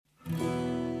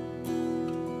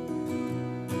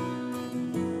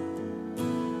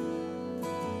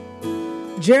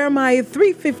Jeremiah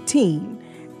 3:15,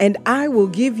 and I will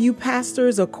give you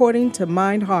pastors according to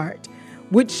mine heart,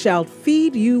 which shall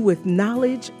feed you with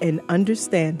knowledge and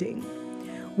understanding.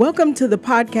 Welcome to the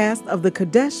podcast of the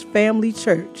Kadesh Family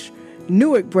Church,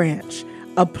 Newark Branch,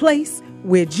 a place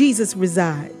where Jesus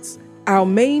resides. Our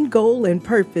main goal and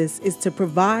purpose is to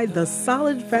provide the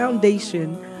solid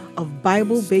foundation of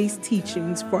Bible-based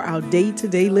teachings for our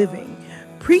day-to-day living,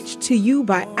 preached to you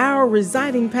by our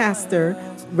residing pastor,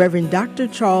 Reverend Dr.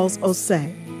 Charles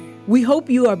Osei. We hope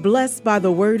you are blessed by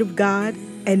the Word of God,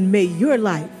 and may your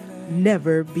life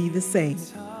never be the same.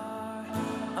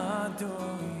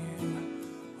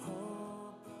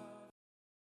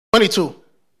 "22.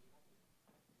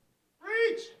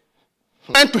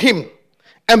 And to him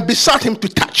and besought him to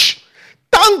touch."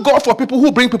 Thank God for people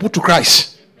who bring people to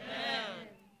Christ. Amen.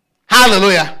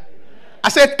 Hallelujah. Amen. I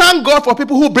said, thank God for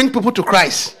people who bring people to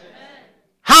Christ. Amen.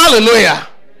 Hallelujah. Amen.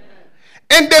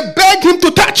 And they begged him to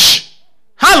touch.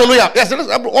 Hallelujah. Yes,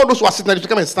 all those who are sitting there,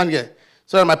 come and stand here.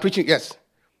 So am I preaching? Yes.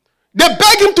 They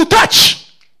begged him to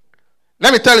touch.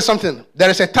 Let me tell you something. There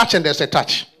is a touch and there's a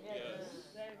touch. Yes.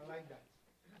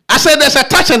 I said there's a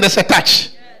touch and there's a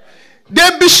touch. Yes.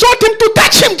 They besought him to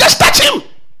touch him. Just touch him.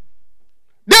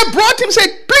 They brought him and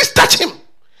said, please touch him.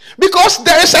 Because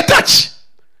there is a touch.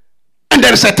 And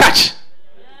there is a touch. Yes.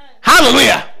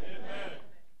 Hallelujah. Amen.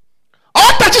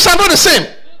 All touches are not the same.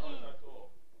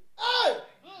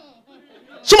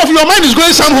 Some of your mind is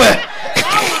going somewhere.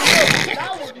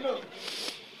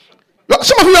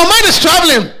 Some of your mind is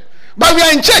traveling. But we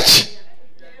are in church.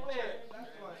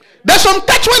 There's some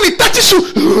touch when it touches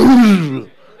you.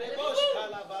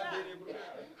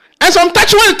 And some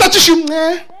touch when it touches you.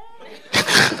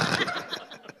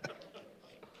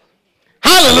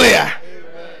 Hallelujah.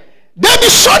 They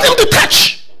besought him to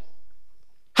touch.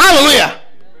 Hallelujah.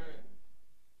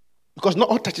 Because not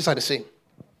all touches are the same.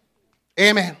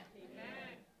 Amen.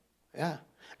 Yeah.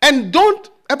 And don't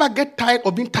ever get tired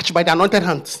of being touched by the anointed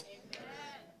hands.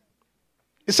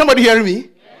 Is somebody hearing me? Yes.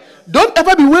 Don't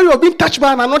ever be wary of being touched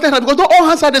by an anointed hand, because not all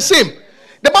hands are the same.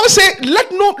 The Bible says,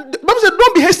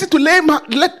 don't be hasty to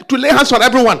lay hands on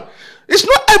everyone. It's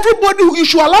not everybody who you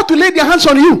should allow to lay their hands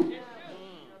on you.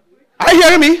 Are you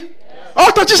hearing me? Yes.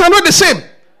 All touches are not the same.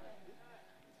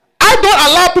 I don't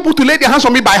allow people to lay their hands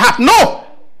on me by heart. No.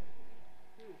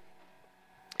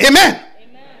 Amen.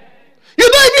 You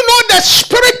don't even know the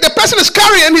spirit the person is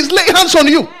carrying and he's laying hands on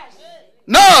you.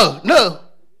 No.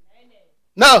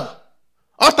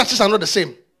 All touches are not the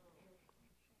same.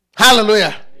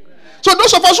 Hallelujah. So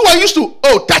those of us who are used to,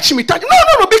 touch me.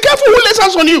 No. Be careful who lays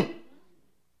hands on you.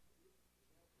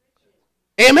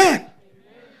 Amen.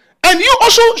 And you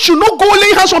also should not go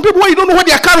lay hands on people when you don't know what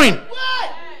they are carrying.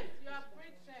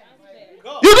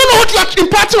 You don't know what you are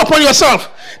imparting upon yourself.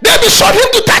 They besought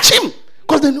him to touch him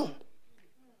because they know.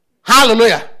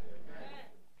 Hallelujah.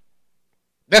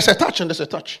 There's a touch and there's a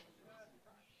touch.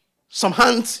 Some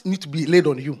hands need to be laid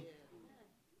on you.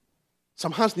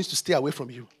 Some hands need to stay away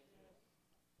from you.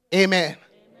 Amen.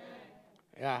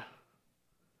 Yeah.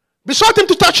 Besought him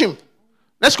to touch him.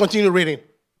 Let's continue reading.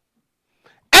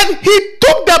 And he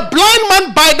took the blind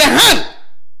man by the hand.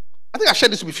 I think I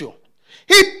shared this with you.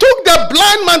 He took the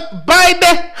blind man by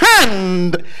the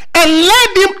hand and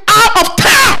led him out of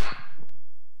town.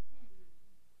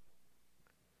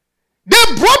 They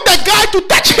brought the guy to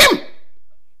touch him.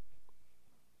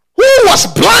 Who was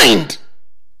blind?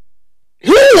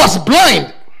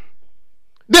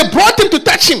 They brought him to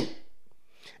touch him.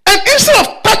 And instead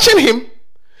of touching him,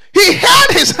 he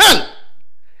held his hand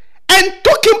and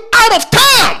took him out of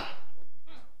town.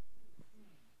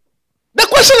 The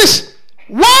question is,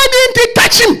 why didn't he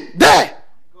touch him there?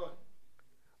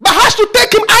 But has to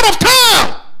take him out of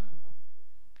town.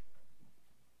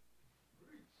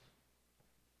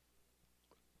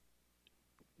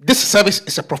 This service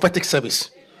is a prophetic service.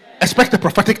 Expect a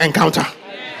prophetic encounter.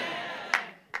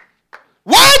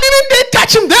 Why didn't they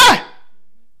touch him there?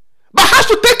 But has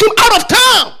to take him out of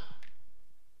town.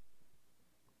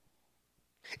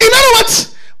 In other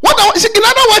words,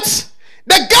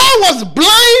 the guy was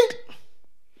blind.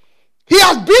 He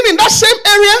has been in that same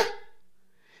area.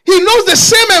 He knows the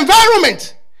same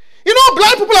environment. You know,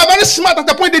 blind people are very smart at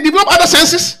the point they develop other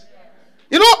senses.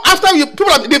 You know, after people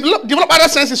have develop other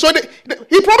senses, so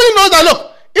he probably knows that,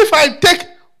 look, if I take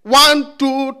 1,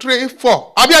 2, 3,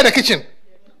 4, I'll be at the kitchen.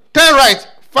 10 right,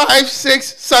 5, 6,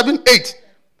 7, 8.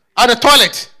 At the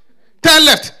toilet. 10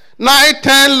 left, 9,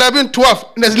 10, 11,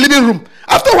 12 in the living room.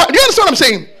 After what? Do you understand what I'm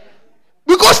saying?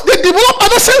 Because they develop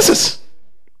other senses.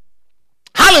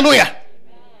 Hallelujah.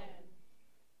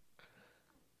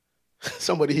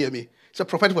 Somebody hear me. It's a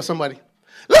prophetic for somebody.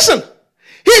 Listen.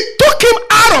 He took him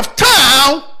out out of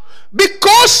town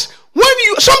because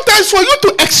sometimes for you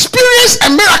to experience a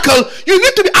miracle, you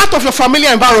need to be out of your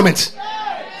familiar environment.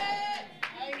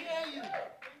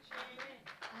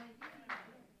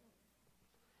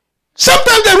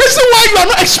 Sometimes the reason why you are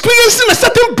not experiencing a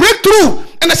certain breakthrough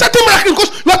and a certain miracle is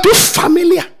because you are too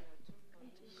familiar.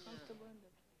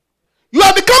 You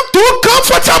have become too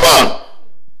comfortable.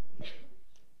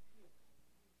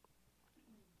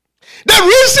 The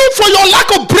reason for your lack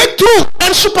of breakthrough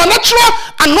and supernatural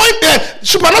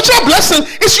blessing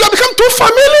is you have become too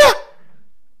familiar.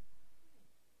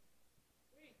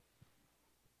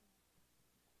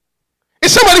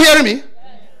 Is somebody hearing me?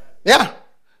 Yeah.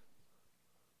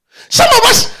 Some of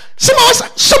us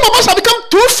have become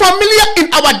too familiar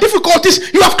in our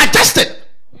difficulties. You have adjusted.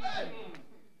 You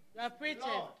are preaching.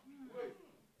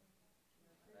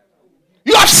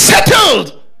 You have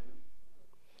settled.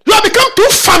 You have become too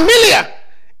familiar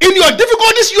in your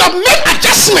difficulties. You have made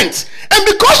adjustments. And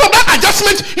because of that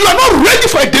adjustment, you are not ready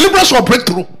for a deliverance or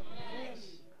breakthrough.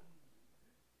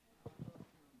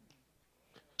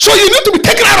 So you need to be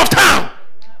taken out of town.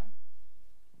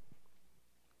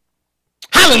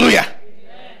 Hallelujah.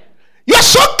 You are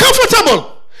so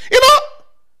comfortable. You know,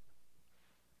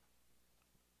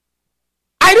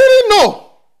 I didn't know.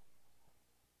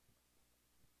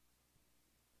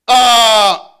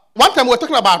 One time we were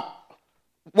talking about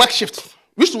work shift.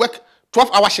 We used to work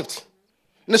 12-hour shift.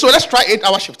 And so let's try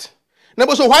 8-hour shift. And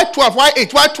they so why 12? Why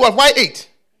 8? Why 12? Why 8?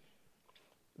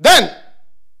 Then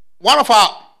one of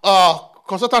our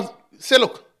consultants said,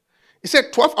 look, he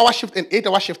said 12-hour shift and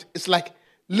 8-hour shift is like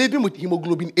living with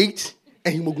hemoglobin 8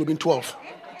 and hemoglobin 12.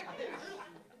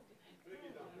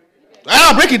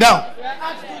 I'll break it down.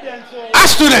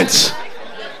 Ask students.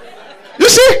 You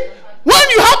see, when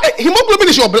you have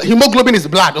hemoglobin is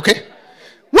blood, okay?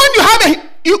 When you have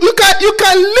you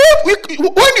can live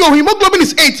when your hemoglobin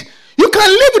is 8, you can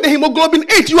live with the hemoglobin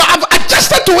 8. You have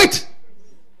adjusted to it.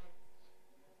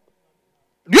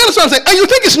 Do you understand what I'm saying? And you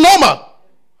think it's normal.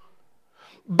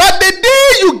 But the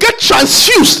day you get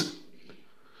transfused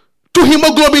to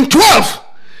hemoglobin 12,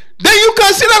 then you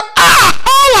can see that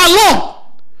all along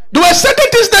there were certain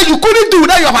things that you couldn't do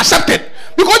that you have accepted.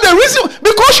 Because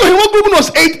your hemoglobin was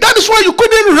 8, that is why you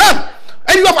couldn't run.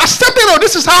 And you have accepted,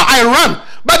 this is how I run.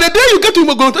 But the day you get to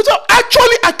hemoglobin, so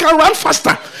actually I can run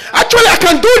faster. Actually I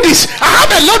can do this. I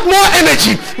have a lot more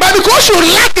energy. But because you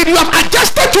lack it, you have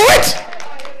adjusted to it.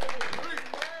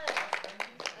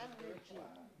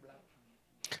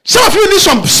 Some of you need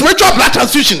some spiritual blood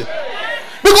transfusion.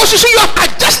 Because you see, you have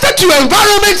adjusted to your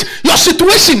environment, your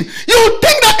situation. You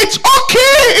think that it's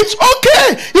okay.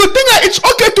 You think that it's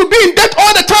okay to be in debt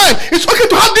all the time. It's okay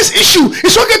to have this issue.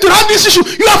 It's okay to have this issue.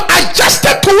 You have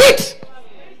adjusted to it.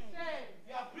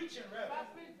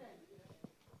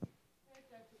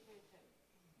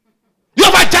 You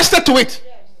have adjusted to it.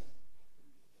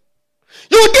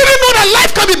 You didn't know that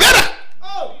life can be better.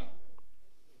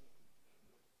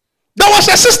 There was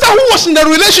a sister who was in a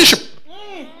relationship.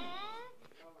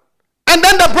 And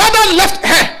then the brother left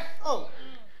her.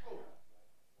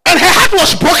 And her heart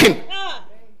was broken.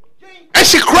 And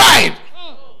she cried.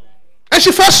 And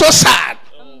she felt so sad.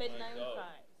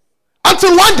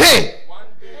 Until one day,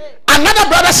 another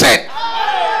brother said,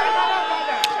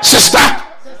 sister,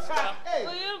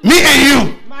 me and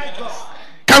you,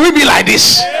 can we be like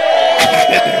this?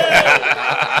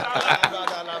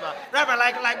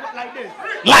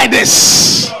 Like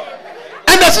this.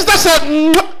 And the sister said,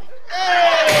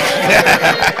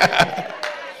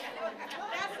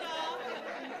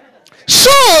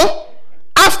 so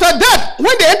after that,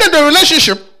 when they entered the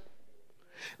relationship,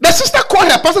 the sister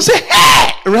called her pastor and said,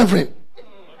 hey, Reverend,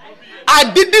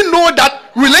 I didn't know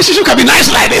that relationship can be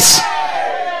nice like this.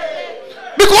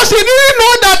 Because he didn't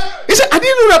know that. He said, I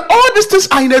didn't know that all these things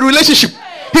are in a relationship.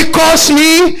 He calls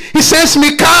me, he sends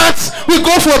me cards, we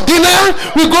go for dinner,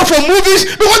 we go for movies.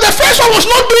 Because the first one was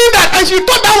not doing that, and she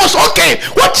thought that was okay.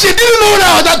 What she didn't know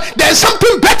now was that there's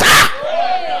something better.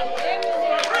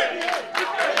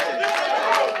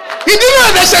 He didn't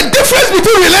know there's a difference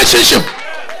between relationship.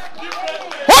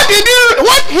 What he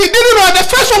didn't know, the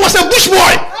first one was a bush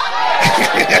boy.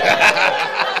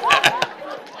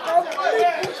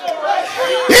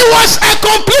 He was a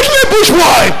completely bush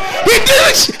boy. He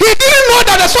didn't know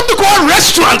that there's something called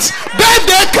restaurants,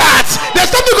 birthday cards.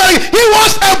 There's something called. He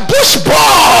was a bush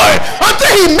boy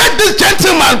until he met this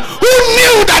gentleman who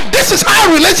knew that this is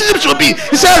how a relationship should be.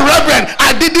 He said, Reverend,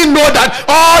 I didn't know that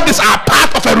all these are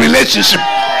part of a relationship.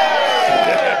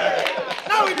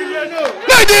 No, he didn't know.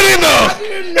 No, he didn't know.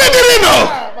 He didn't know.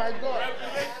 Oh, my God.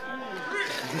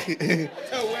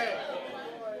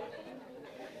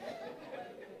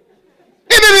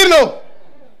 He didn't know.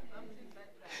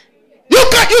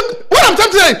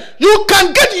 something. You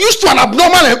can get used to an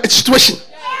abnormal situation.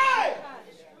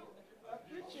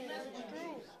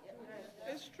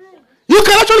 You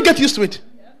can actually get used to it.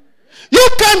 You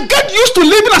can get used to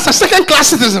living as a second-class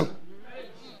citizen.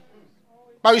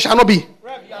 But you shall not be.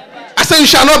 I say you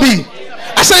shall not be.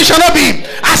 I say you shall not be.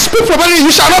 I speak prophetically,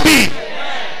 you shall not be.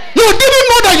 You didn't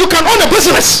know that you can own a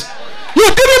business. You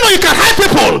didn't know you can hire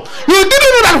people. You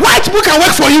didn't know that white people can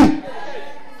work for you.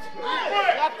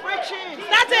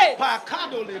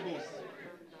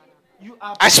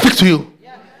 I speak to you.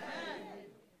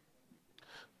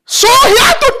 So he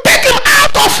had to take him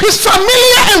out of his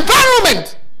familiar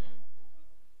environment.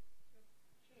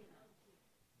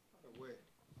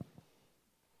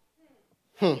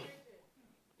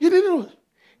 You didn't know.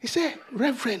 He said,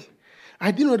 Reverend,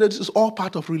 I didn't know that this is all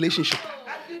part of relationship.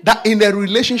 That in a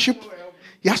relationship,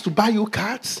 he has to buy you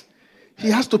cards. He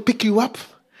has to pick you up.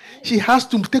 He has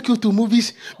to take you to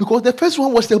movies. Because the first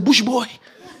one was the bush boy.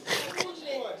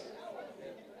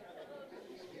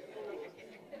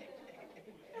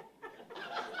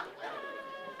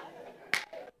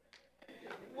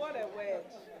 What a word.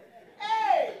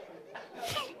 Hey!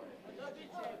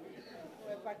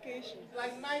 Vacation.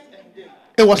 Like night and day.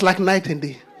 It was like night and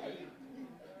day.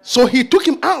 So he took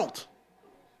him out.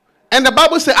 And the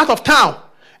Bible said out of town.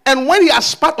 And when he had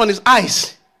spat on his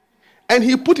eyes, and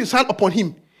he put his hand upon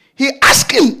him, he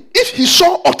asked him if he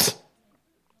saw aught.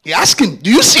 He asked him,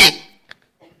 do you see?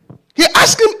 He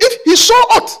asked him if he saw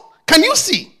aught. Can you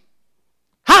see?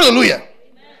 Hallelujah. Amen.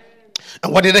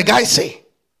 And what did the guy say?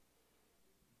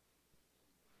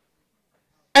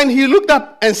 And he looked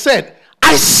up and said,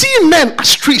 I see men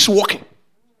as trees walking.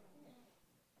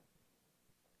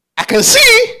 I can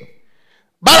see,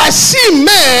 but I see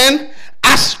men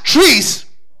as trees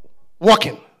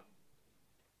walking.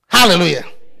 Hallelujah.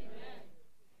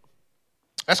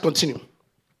 Let's continue.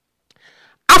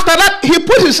 After that, he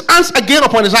put his hands again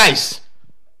upon his eyes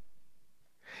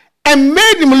and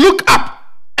made him look up,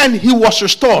 and he was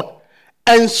restored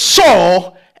and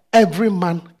saw every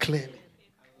man clearly.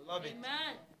 Love it.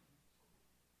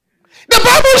 The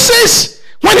Bible says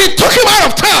when he took him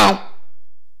out of town,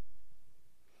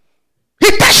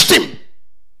 he touched him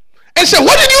and said,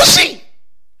 what did you see?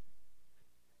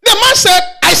 The man said,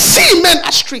 I see men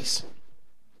as trees.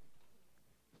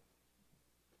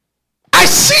 I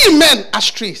see men as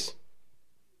trees.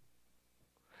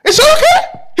 He said,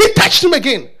 okay. He touched him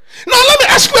again. Now let me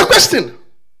ask you a question.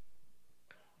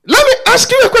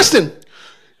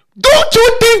 Don't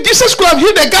you think Jesus could have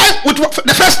healed the guy with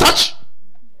the first touch?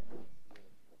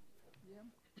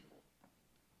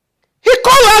 He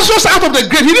called Lazarus out of the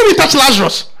grave. He didn't even touch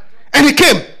Lazarus. And he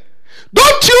came.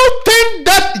 Don't you think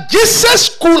that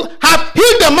Jesus could have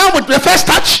healed the man with the first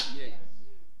touch?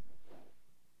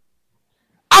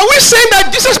 Are we saying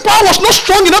that Jesus' power was not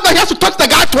strong enough that he has to touch the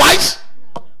guy twice?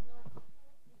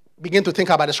 Begin to think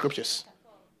about the scriptures.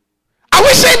 Are we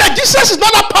saying that Jesus is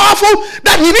not that powerful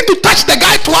that he need to touch the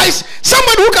guy twice?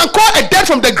 Somebody who can call a dead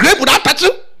from the grave without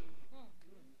touching?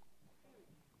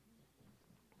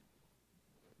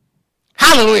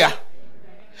 Hallelujah.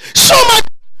 So my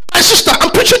sister,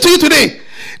 I'm preaching to you today.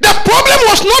 The problem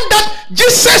was not that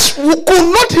Jesus could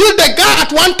not heal the guy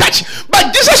at one touch,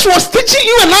 but Jesus was teaching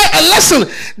you and I a lesson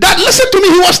that, listen to me,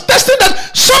 he was testing that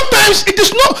sometimes it is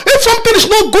not, if something is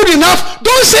not good enough,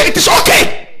 don't say it is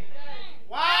okay.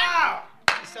 Wow.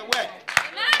 It's a word.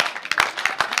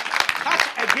 Touch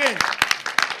again.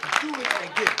 Do it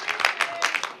again.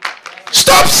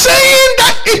 Stop saying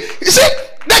that. You see,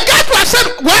 the guy who had said,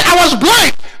 well, I was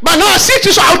blind, but now I see it,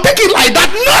 so I'll take it like that.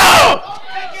 No!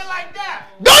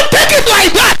 Don't take it like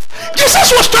that.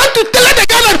 Jesus was trying to tell the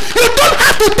guy that you don't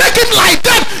have to take it like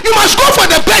that. You must go for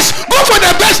the best. Go for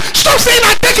the best. Stop saying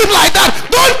I take it like that.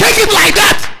 Don't take it like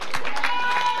that.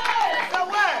 It's a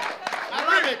word. I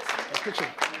love it.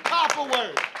 Powerful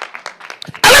word.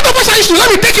 A lot of us are used to let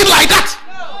me take it like that.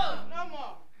 No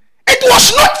more. It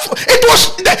was not. It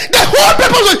was the whole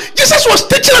purpose was Jesus was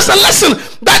teaching us a lesson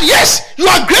that yes, you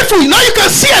are grateful. Now you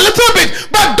can see a little bit,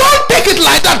 but don't take it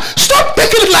like that. Stop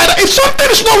taking it like that. If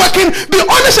something is not working, be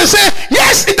honest and say,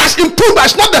 yes, it has improved, but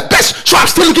it's not the best, so I'm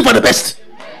still looking for the best.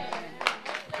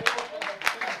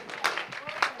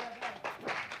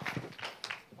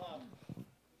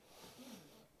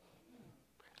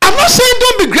 I'm not saying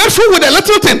don't be grateful with a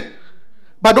little thing,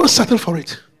 but don't settle for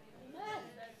it.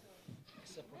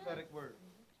 It's a prophetic word.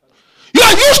 You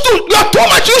are too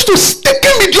much used to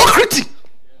sticking mediocrity.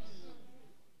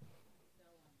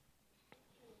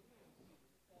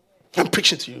 I'm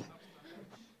preaching to you.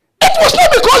 It was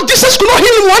not because Jesus could not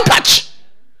heal in one touch,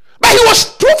 but he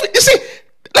was proving. You see,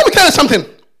 let me tell you something.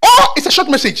 It's a short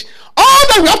message. All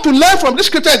that we have to learn from this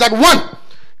scripture is that one,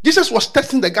 Jesus was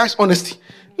testing the guy's honesty.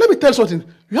 Let me tell you something.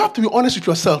 You have to be honest with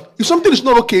yourself. If something is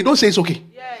not okay, don't say it's okay.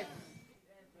 Yes.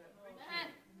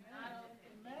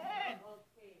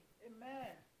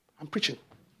 I'm preaching.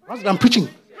 I'm preaching.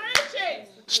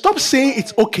 Stop saying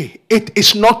it's okay. It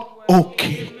is not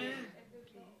okay.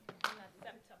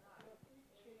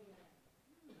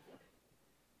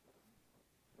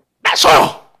 That's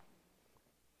all.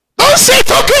 Don't say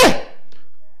it's okay.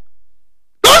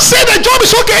 Don't say the job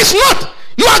is okay. It's not.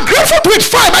 You are grateful to it,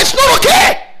 fine, but it's not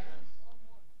okay.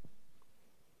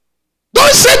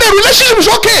 Don't say the relationship is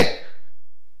okay.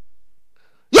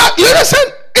 You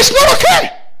understand? It's not okay.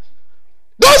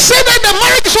 Don't say that the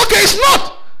marriage is okay. It's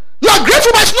not. You are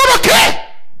grateful, but it's not okay.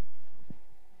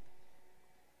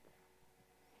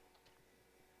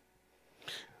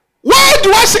 Why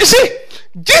do I say? See,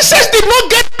 Jesus did not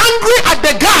get angry at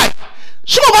the guy.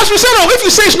 Some of us will say, "No, if you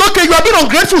say it's not okay, you are being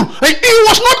ungrateful." He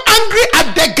was not angry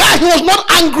at the guy. He was not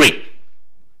angry.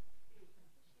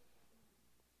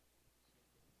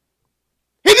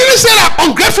 He didn't say that,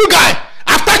 "Ungrateful guy,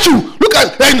 I've touched you. Look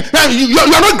at you are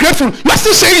not grateful. You are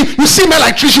still saying you see men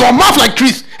like trees, your mouth like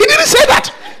trees." He didn't say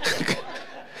that.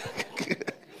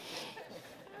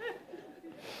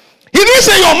 He didn't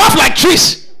say your mouth like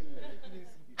trees.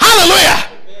 Hallelujah.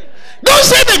 Don't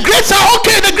say the grades are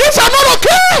okay. The grades are not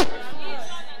okay.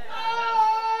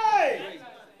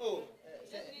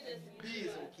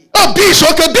 Oh, B is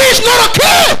okay. B is not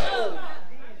okay.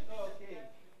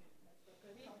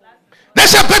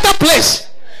 There's a better place.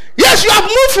 Yes, you have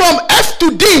moved from F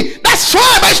to D. That's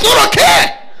fine, but it's not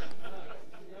okay.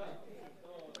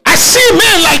 I see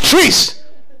men like trees.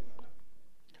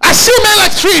 I see men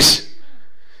like trees.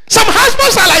 Some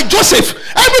husbands are like Joseph.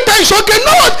 Every time it's okay.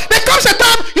 No, there comes a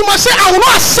time you must say, "I will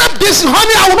not accept this,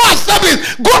 honey. I will not accept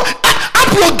this." Go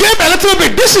up your game a little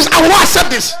bit. This is, I will not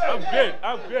accept this. I'm good.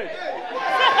 I'm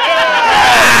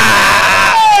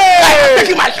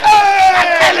taking my shot.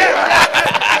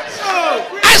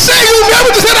 I say you will be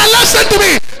able to say that. Listen to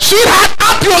me, sweetheart.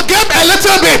 Up your game a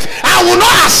little bit. I will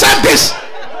not accept this.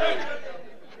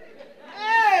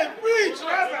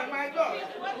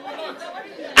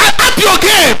 Up your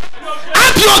game.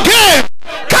 Up your game.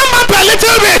 Come up a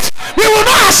little bit. We will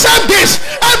not accept this.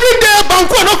 Every day,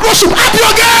 banku no cross. Up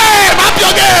your game. Up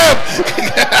your game.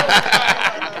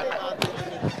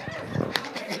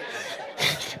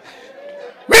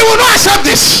 We will not accept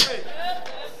this.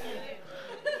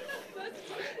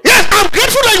 Yes, I'm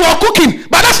grateful that you are cooking,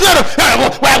 but that's not.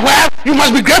 Well, you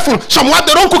must be grateful. Someone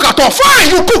they don't cook at all. Fine,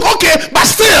 you cook, okay, but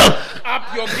still.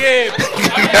 Up your game.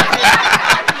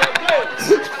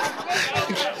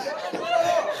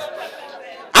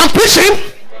 I'm preaching.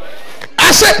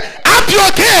 I said, up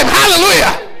your game.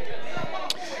 Hallelujah.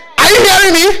 Are you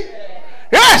hearing me?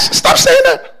 Yes. Stop saying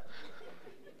that.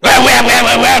 Well.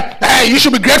 Hey, you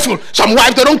should be grateful. Some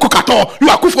wives, they don't cook at all. You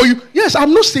are cook for you. Yes,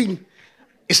 I'm not saying.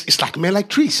 It's like men like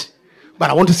trees. But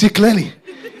I want to see clearly.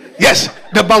 Yes,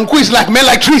 the banku is like men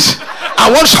like trees. I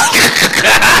want to...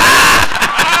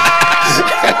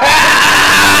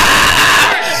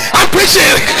 I'm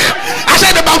preaching. I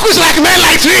said the banku is like men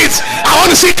like trees. I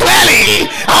want to see clearly.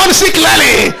 I want to see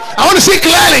clearly. I want to see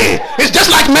clearly. It's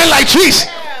just like men like trees.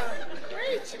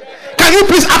 Can you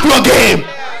please up your game?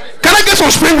 Can I get some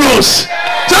spring rolls?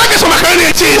 Can I get some macaroni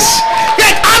and cheese?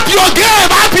 Get up your game.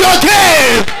 Up your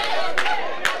game.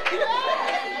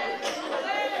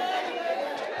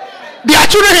 There are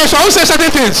children here, so I won't say certain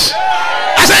things.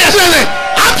 I said, yes,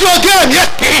 up your game. Yes,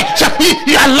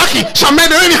 you are lucky. Some men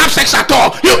don't even have sex at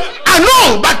all. I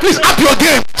know, but please up your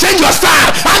game. Change your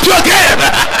style. Up your game.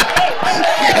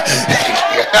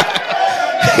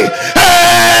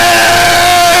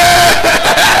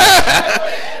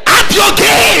 Up your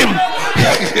game.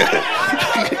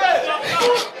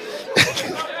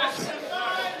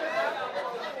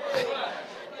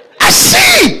 I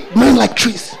see men like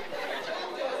trees.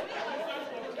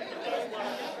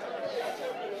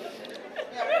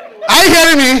 Are you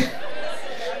hearing me?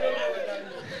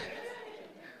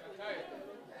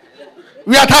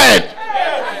 We are tired.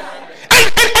 And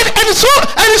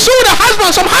so the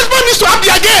husband, some husbands need to up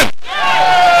their game.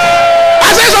 I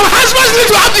said some husbands need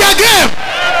to up their game.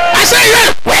 I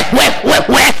said, well,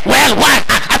 what?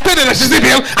 I paid the electricity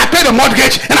bill, I paid the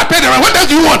mortgage, and I paid the rent. What else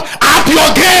do you want? Up your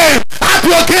game. Up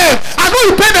your game. I know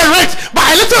you pay the rent, but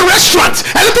a little restaurant,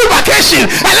 a little vacation,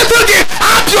 a little game.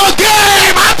 Up your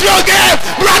game. Up your game.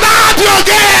 Brother, up your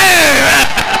game.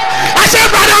 I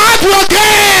said, brother, up your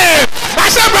game. I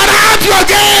said, brother, up your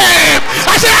game.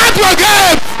 I said, up your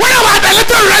game. What about a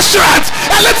little restaurant,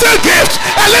 a little gift,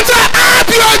 a little up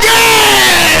your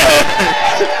game?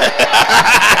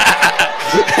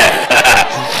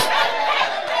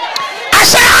 I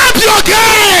said,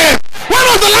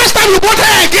 the last time you bought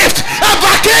her a gift? A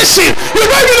vacation. You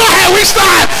don't even know her which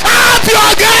time. Up your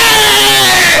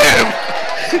game.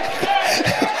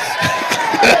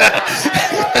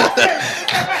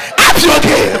 Up your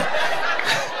game.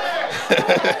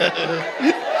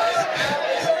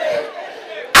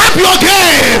 Up your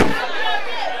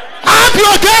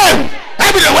game.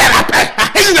 Up your game.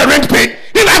 Isn't the rent paid?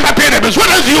 You don't have to pay the bills. What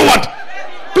else do you want?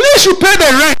 Please, you pay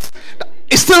the rent.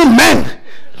 It's still men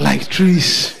like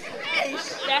trees.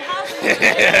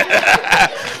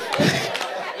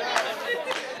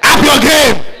 Up your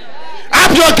game.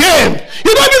 Up your game.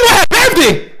 You don't even know her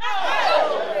birthday.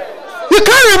 You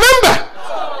can't remember.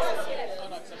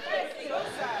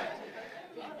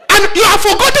 And you have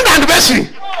forgotten the anniversary.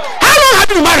 How long have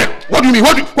you been married? What do you mean?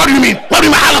 What do you mean? What do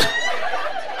you mean? How long?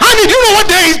 How did you know what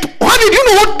day is? How did you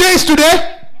know what day is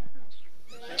today?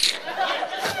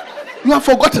 You have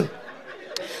forgotten.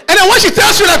 And then when she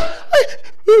tells you that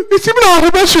it's even our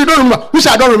anniversary, you don't remember. Who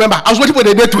said I don't remember? I was waiting for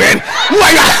the day to end. Who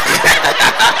are you?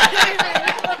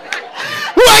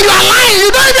 Who are you lying?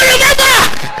 You don't even remember.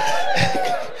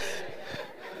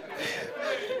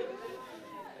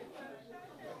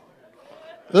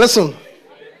 Listen.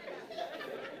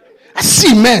 I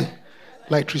see men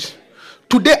like trees.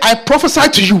 Today I prophesy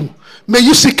to you. May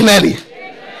you see clearly.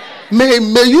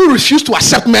 May you refuse to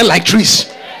accept men like trees.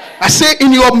 I say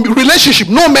in your relationship,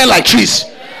 no men like trees.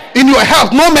 In your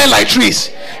health, no men like trees.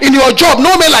 In your job,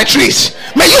 no men like trees.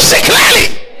 May you see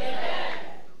clearly.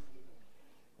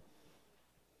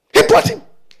 He brought him.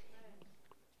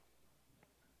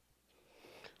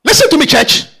 Listen to me,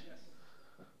 church.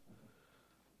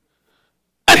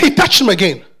 And he touched him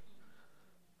again.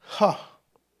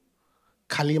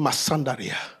 Kalima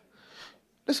Sandaria.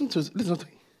 Listen to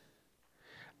me.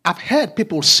 I've heard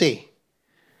people say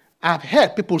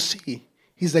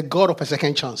he's the God of a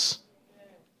second chance.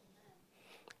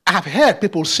 I've heard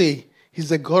people say he's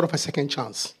the God of a second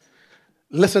chance.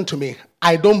 Listen to me.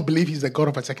 I don't believe he's the God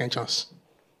of a second chance.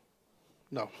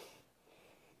 No.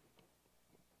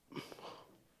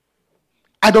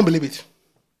 I don't believe it.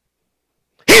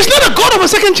 He's not a God of a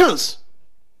second chance.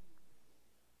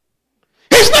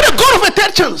 He's not a God of a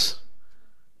third chance.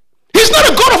 He's not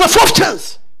a God of a fourth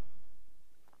chance.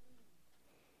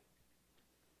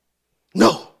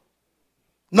 No.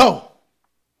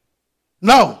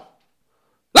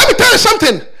 Let me tell you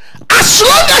something. As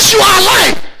long as you are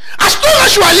alive, as long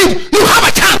as you are living, you have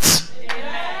a chance.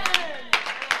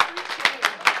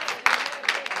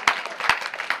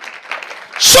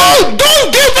 So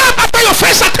don't give up after your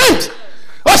first attempt.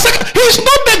 He's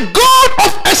not the God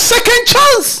of a second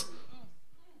chance.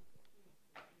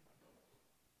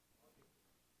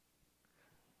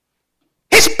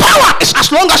 His power is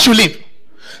as long as you live.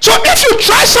 So if you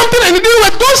try something and you do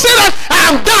it, don't say that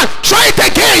I am done. Try it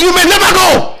again. You may never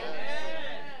know.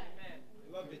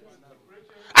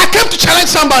 I came to challenge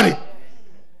somebody.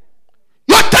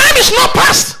 Your time is not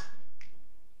past.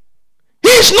 He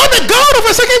is not the God of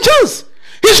a second chance.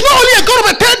 He's not only a God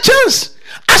of a third chance.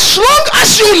 As long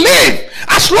as you live,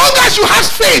 as long as you have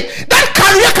faith, that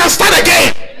career can start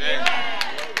again.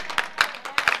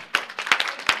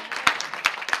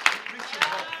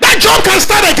 That job can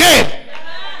start again.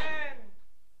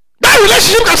 That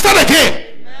relationship can start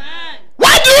again.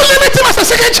 Why do you limit him as a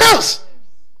second chance?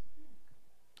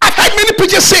 I've heard many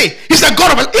preachers say he's a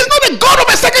God of he's not a God of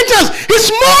a second chance.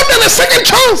 He's more than a second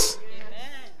chance.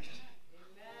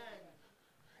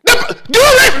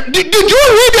 Did you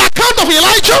read the account of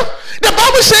Elijah? The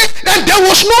Bible said that there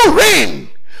was no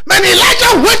rain. When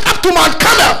Elijah went up to Mount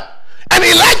Carmel, and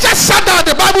Elijah sat down,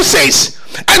 the Bible says,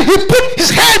 and he put his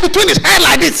hand between his hand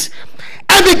like this,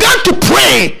 and began to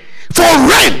pray for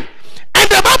rain. And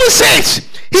the Bible says,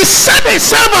 he sent a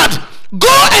servant,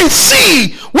 go and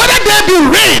see whether there be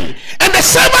rain. And the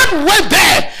servant went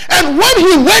there, and when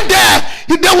he went there,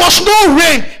 there was no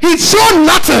rain. He saw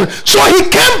nothing. So he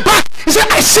came back. He said,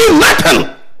 I see nothing.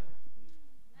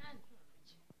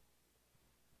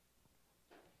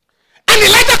 And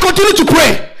Elijah continued to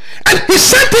pray. And he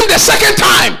sent him the second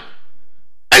time.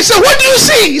 And he said, what do you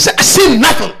see? He said, I see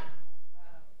nothing.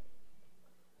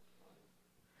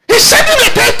 He sent him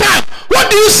the third time. What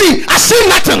do you see? I see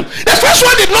nothing. The first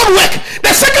one did not work.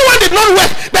 The second one did not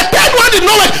work. The third one did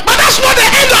not work. But that's not the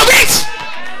end of it.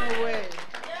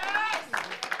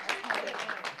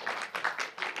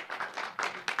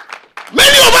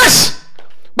 Many of us,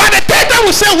 by the third time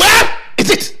we say, where is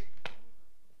it?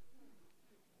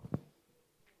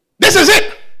 This is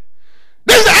it.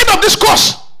 This is the end of this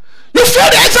course. You fail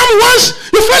the exam once,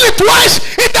 you fail it twice.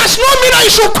 It does not mean that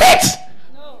you should quit.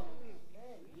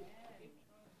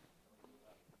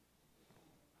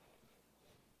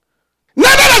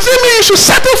 Neither does it mean you to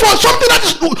settle for something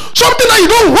that you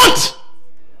don't want.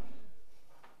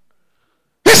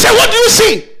 He said, what do you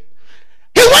see?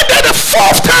 He went there the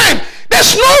fourth time.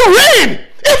 There's no rain.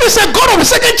 If it's a God of a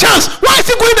second chance, why is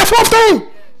he going the fourth time?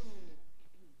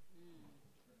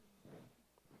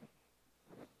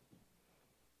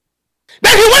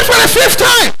 Then he went for the fifth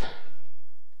time.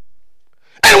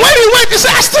 And when he went, he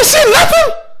said, I still see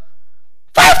nothing.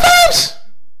 5 times.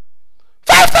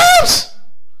 5 times.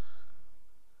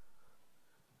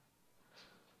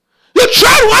 You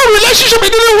tried one relationship, it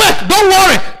didn't work. Don't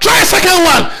worry. Try a second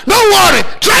one. Don't worry.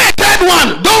 Try a third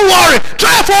one. Don't worry.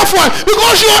 Try a fourth one.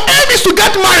 Because your aim is to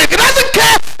get married. It doesn't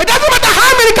care. It doesn't matter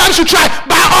how many times you try.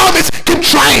 By all means, keep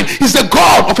trying. He's the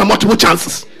God of a multiple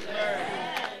chances.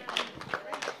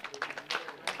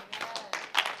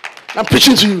 I'm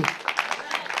preaching to you.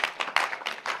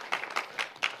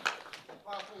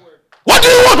 What do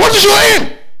you want? What is your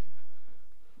aim?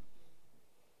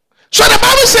 So the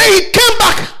Bible says he came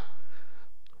back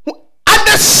at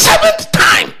the 7th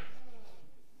time.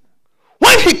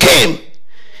 When he came,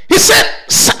 he said,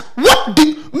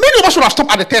 many of us would have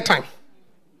stopped at the 3rd time.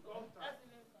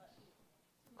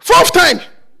 4th time.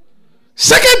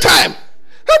 2nd time.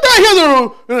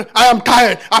 I am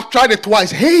tired. I've tried it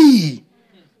twice. Hey.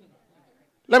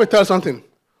 Let me tell you something.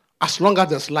 As long as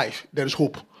there's life, there is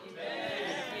hope.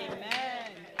 Amen.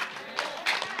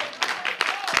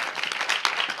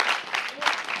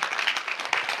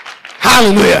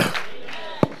 Hallelujah.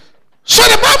 So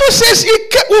the Bible says we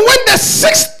went the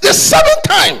 7th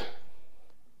time.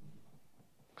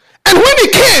 And when he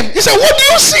came, he said, what do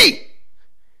you see?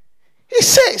 He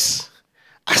says,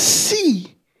 I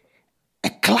see a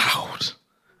cloud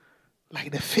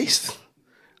like the face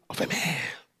of a man.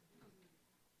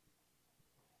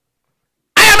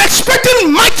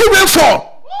 Expecting mighty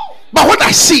rainfall, but what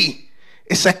I see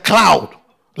is a cloud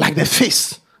like the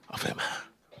face of a man.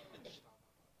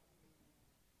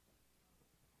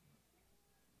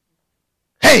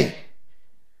 Hey,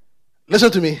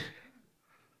 listen to me.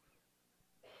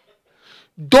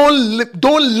 Don't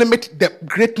limit the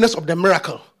greatness of the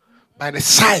miracle by the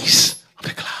size of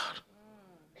the cloud.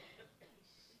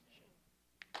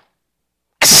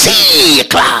 I see a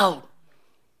cloud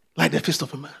like the face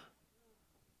of a man.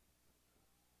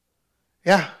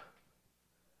 Yeah.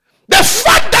 The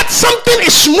fact that something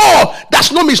is small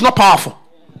does not mean it's not powerful.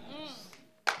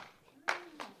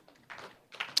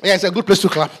 Yeah, it's a good place to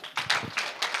clap.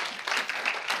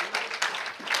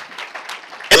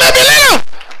 It may be little.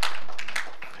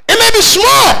 It may be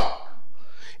small.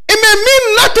 It may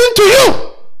mean nothing to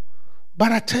you.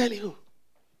 But I tell you,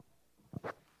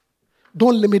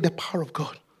 don't limit the power of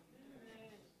God.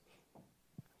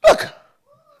 Look.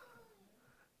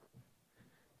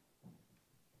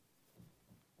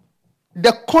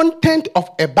 The content of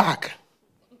a bag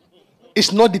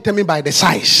is not determined by the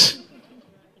size.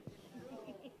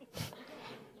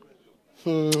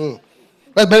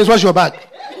 What's your bag?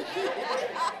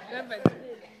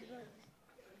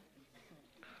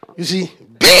 You see,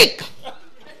 big,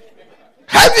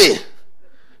 heavy.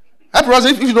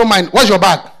 If you don't mind, what's your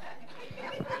bag?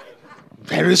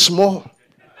 Very small.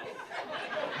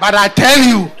 But I tell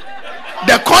you,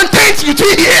 the content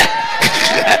between here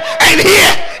and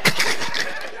here,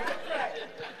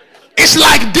 it's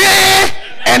like day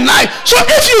and night. So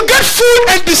if you get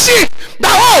fooled and deceived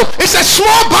that, it's a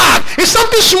small bag, it's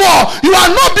something small, you are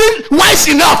not being wise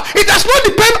enough. It does not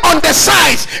depend on the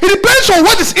size. It depends on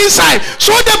what is inside.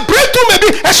 So the breakthrough may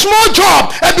be a small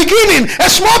job, a beginning, a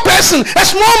small person, a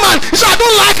small man. So I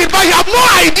don't like it, but you have no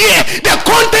idea the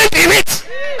content in it.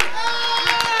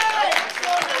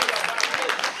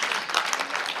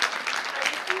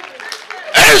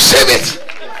 Receive it.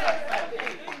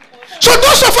 So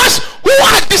those of us who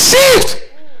are deceived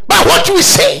by what we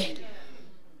say,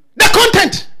 the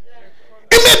content,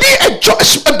 it may be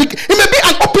it may be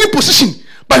an opening position,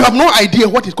 but you have no idea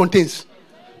what it contains.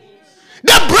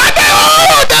 The brother,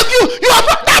 you have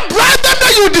that brother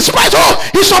that you despise.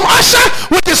 He's some usher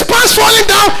with his pants falling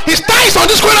down, his tie is on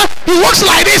this corner, he walks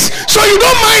like this, so you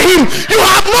don't mind him. You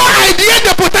have no idea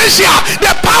the potential,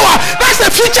 the power. That's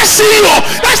the future CEO,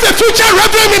 that's the future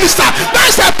reverend minister,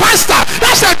 that's the pastor,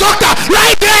 that's the doctor,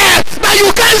 right there that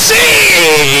you can see.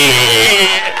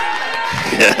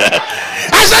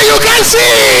 I said you can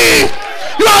see.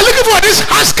 You are looking for this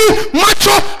husky,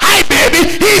 macho, hi baby.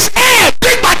 He's air,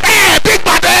 big bad air, big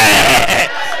bad air.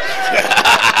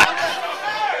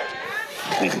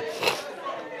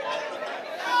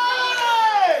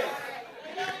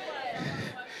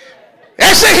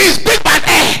 They say he's big bad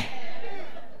air.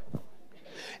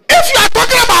 If you are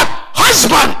talking about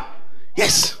husband,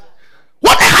 yes,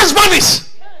 what a husband is,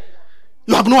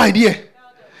 you have no idea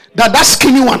that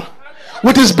skinny one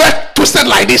with his back twisted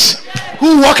like this,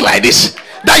 who walk like this,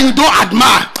 that you don't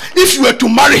admire, if you were to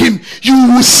marry him, you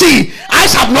will see,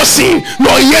 eyes have not seen,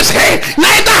 nor ears heard,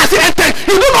 neither has he entered.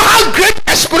 You don't know how great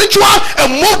a spiritual, a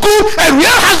mogul, a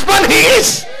real husband he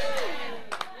is.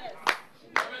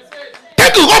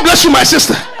 Thank you. God bless you, my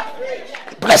sister.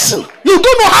 Bless him. You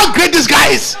don't know how great this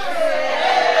guy is.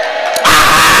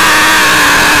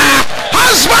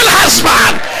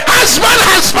 Husband.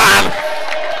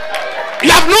 You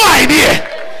have no idea.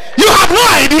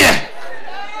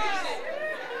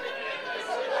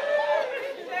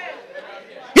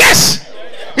 Yes.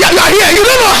 You are here. You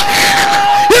don't know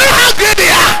how great they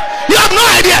are. You have no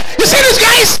idea. You see these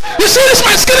guys? You see these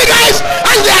my skinny guys?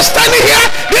 And they are standing here.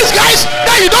 These guys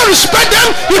that you don't respect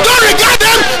them, you don't regard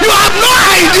them. You have no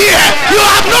idea.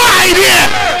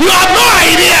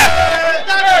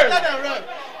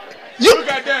 Look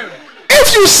at them.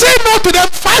 If you say no to them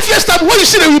 5 years time, when you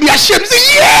see them, you'll be ashamed.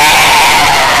 Say, yeah!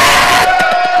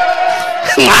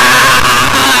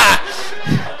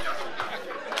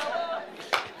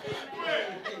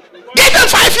 Give them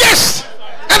 5 years.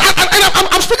 And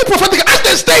I'm speaking prophetically. As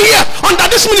they stay here under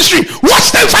this ministry,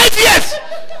 watch them 5 years.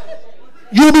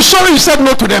 You'll be sorry you said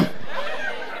no to them.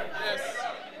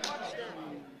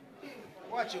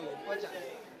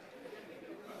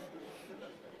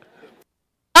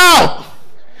 Out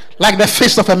like the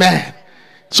face of a man,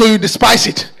 so you despise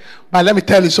it. But let me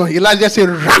tell you something. Elijah said,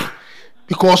 run,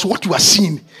 because what you are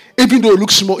seeing, even though it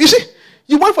looks small, you see,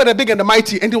 you went for the big and the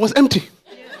mighty, and it was empty.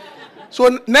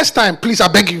 So next time, please, I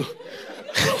beg you,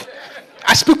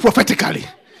 I speak prophetically.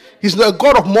 He's not a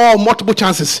God of multiple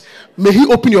chances. May he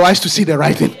open your eyes to see the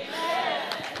right thing.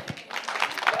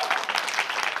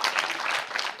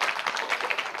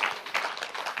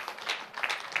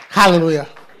 Hallelujah.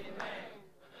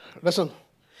 Listen,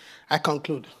 I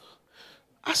conclude.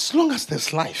 As long as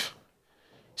there's life.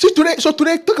 See, today,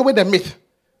 take away the myth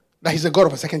that he's a God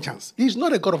of a second chance. He's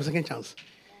not a God of a second chance.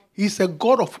 He's a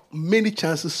God of many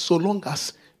chances so long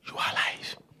as you are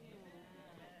alive.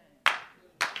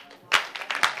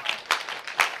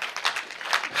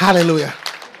 Hallelujah.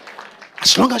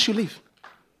 As long as you live.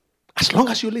 As long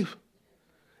as you live.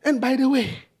 And by the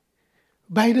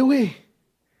way,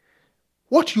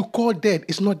 what you call dead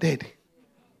is not dead.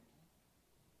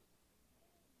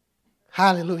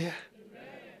 Hallelujah. Amen.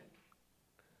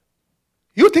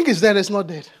 You think it's dead, it's not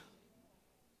dead.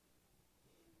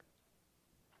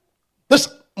 This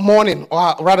morning,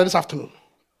 or rather this afternoon,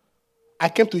 I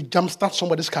came to jumpstart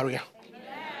somebody's career. Amen.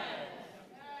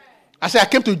 I said I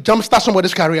came to jumpstart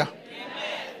somebody's career.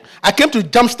 Amen. I came to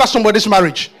jumpstart somebody's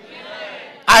marriage. Amen.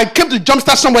 I came to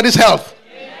jumpstart somebody's health.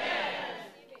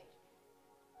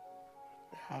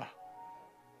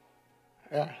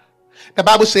 Yeah. The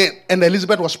Bible says, and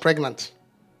Elizabeth was pregnant.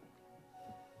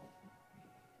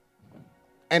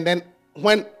 And then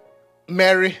when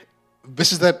Mary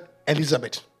visited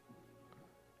Elizabeth,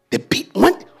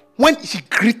 when she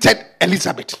greeted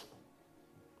Elizabeth,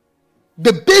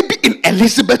 the baby in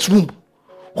Elizabeth's womb,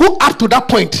 who up to that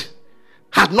point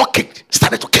had not kicked,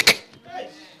 started to kick.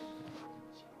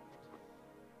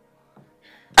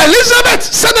 Elizabeth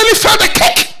suddenly felt a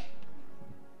kick.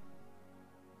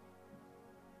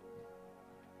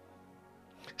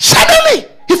 Suddenly,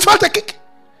 he felt a kick.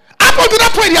 Up until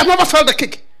that point, he had never felt a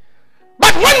kick.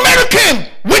 But when Mary came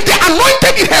with the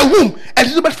anointing in her womb,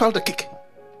 Elizabeth felt a kick.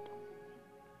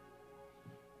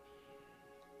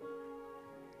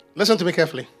 Listen to me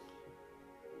carefully.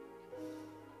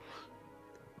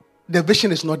 The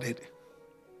vision is not dead.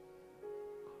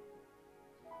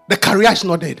 The career is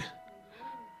not dead.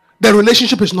 The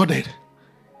relationship is not dead.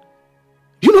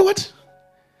 You know what?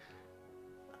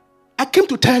 I came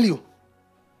to tell you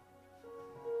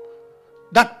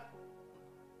that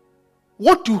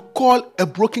what you call a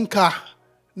broken car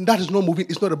that is not moving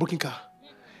is not a broken car.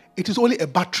 It is only a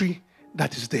battery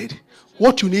that is dead.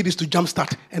 What you need is to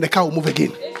jumpstart and the car will move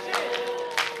again.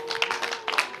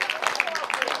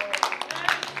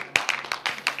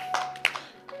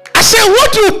 I said,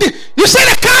 what do you think? You say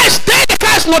the car is dead, the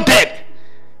car is not dead.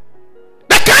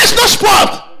 The car is not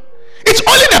spoiled. It's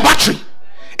only the battery.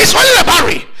 It's only the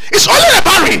battery. It's only the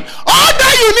battery. All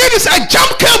that you need is a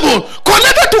jump cable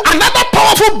connected to another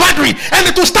powerful battery, and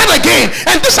it will start again.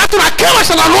 And this afternoon I came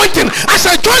as an anointing, as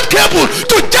a joint cable,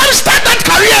 to jumpstart that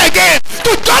career again,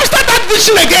 to jumpstart that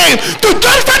vision again, to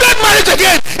jumpstart that marriage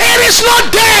again. It is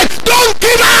not dead. Don't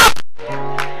give up.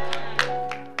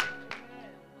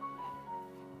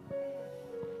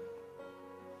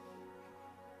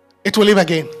 It will live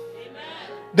again. Amen.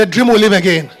 The dream will live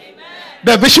again. Amen.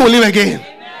 The vision will live again. Amen.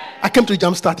 I came to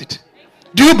jumpstart it.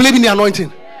 Do you believe in the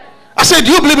anointing? Yes. I said,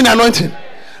 do you believe in the anointing?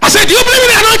 I said, do you believe in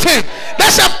the anointing?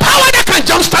 There's a power that can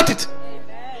jumpstart it.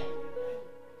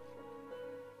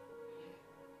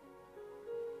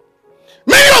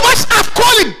 Many of us have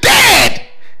called it dead.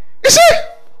 You see?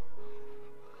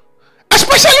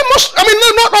 Especially most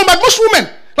women,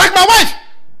 like my wife.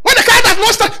 When the car does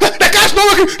not start, the car's not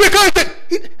working, the car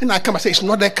is, and I come and say, it's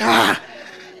not the car.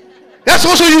 That's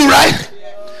also you, right?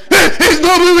 It's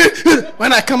not.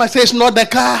 When I come and say, it's not the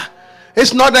car.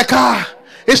 It's not the car.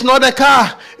 It's not the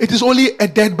car. It is only a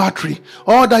dead battery.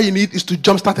 All that you need is to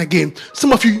jumpstart again.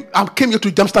 Some of you came here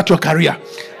to jumpstart your career.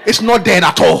 It's not dead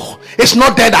at all. It's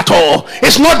not dead at all.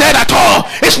 It's not dead at all.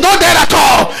 It's not dead at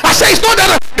all. I say it's not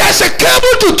dead. There's a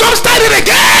cable to jumpstart it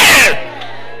again.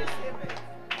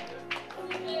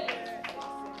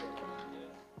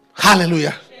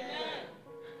 Hallelujah.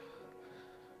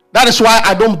 That is why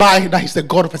I don't buy that he's the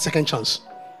God of a second chance.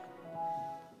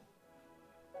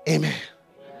 Amen.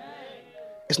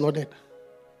 It's not dead.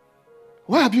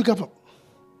 Why have you given up?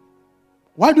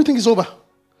 Why do you think it's over?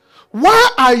 Why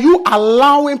are you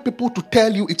allowing people to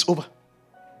tell you it's over?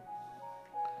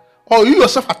 Or you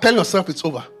yourself are telling yourself it's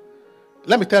over?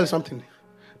 Let me tell you something.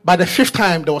 By the 5th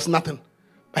time, there was nothing.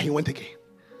 But he went again.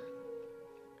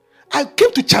 I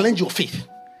came to challenge your faith.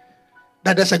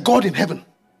 That there's a God in heaven.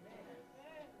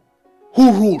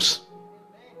 Who rules.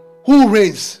 Who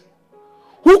reigns.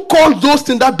 Who calls those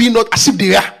things that be not as if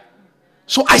they are.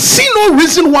 So I see no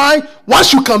reason why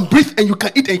once you can breathe and you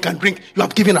can eat and you can drink, you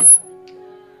have given up.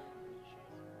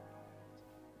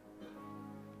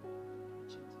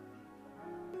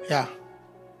 Yeah.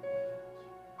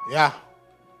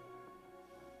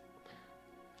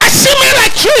 I see men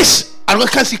like trees. I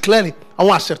can't see clearly. I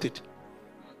won't accept it.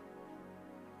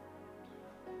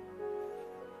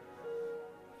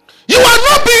 You are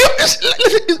not being.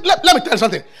 Let me tell you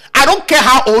something. I don't care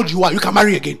how old you are. You can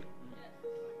marry again.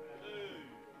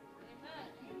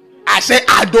 I say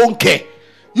I don't care.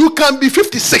 You can be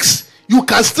 56. You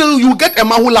get a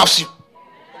man who loves you.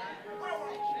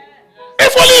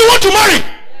 If only you want to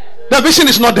marry. The vision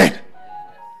is not dead.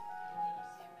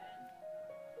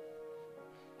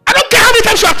 I don't care how many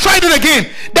times you have tried it again.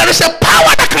 There is a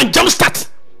power that can jumpstart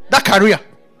that career.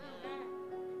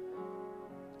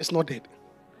 It's not dead.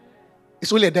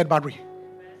 It's only a dead battery.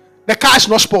 The car is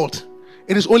not spoiled.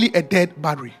 It is only a dead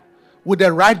battery. With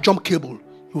the right jump cable,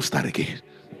 you'll start again.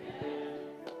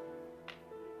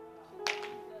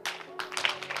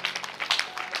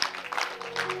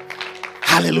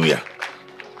 Hallelujah.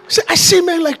 Say, I see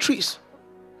men like trees.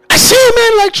 I see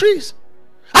men like trees.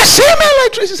 I see men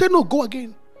like trees. He said, no, go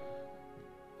again.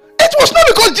 It was not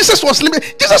because Jesus was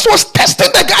limited. Jesus was testing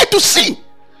the guy to see.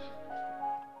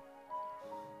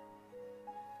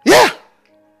 Yeah.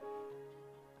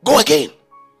 Go again.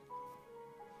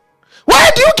 Why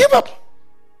do you give up?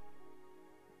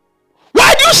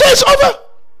 Why do you say it's over?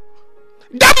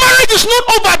 That marriage is not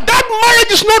over. That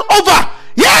marriage is not over.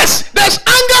 Yes, there's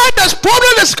anger, there's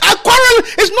problem, there's a quarrel.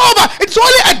 It's not over. It's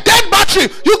only a dead battery.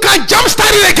 You can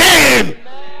jumpstart it again.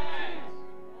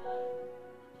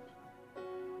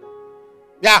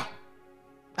 Yeah.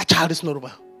 That child is not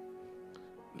over.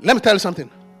 Let me tell you something.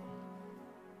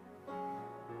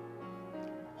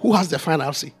 Who has the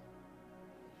final say?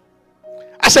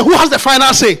 I said, who has the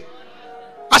final say?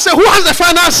 I said, who has the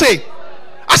final say?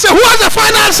 I said, who has the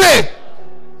final say?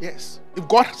 Yes. If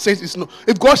God says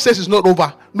it's not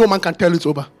over, no man can tell it's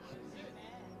over.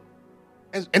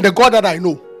 And the God that I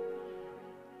know,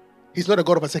 he's not a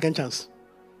God of a second chance.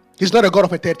 He's not a God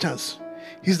of a third chance.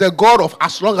 He's the God of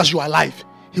as long as you are alive,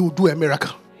 he will do a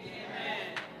miracle.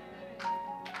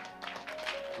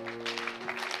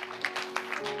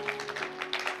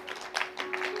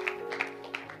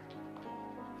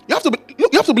 You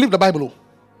have to believe the Bible.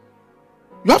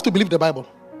 You have to believe the Bible.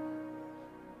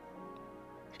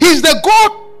 He's the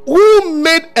God who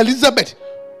made Elizabeth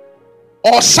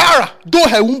or Sarah, though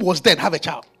her womb was dead, have a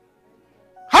child.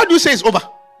 How do you say it's over?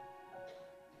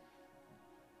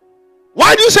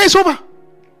 Why do you say it's over?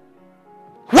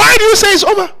 Why do you say it's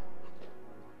over?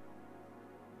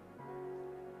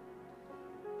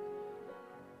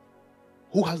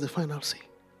 Who has the final say?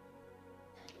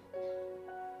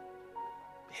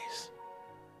 Yes.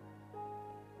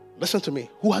 Listen to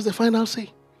me. Who has the final say?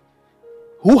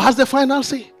 Who has the final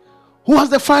say? Who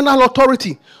has the final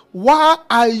authority? Why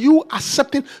are you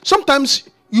accepting? Sometimes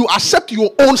you accept your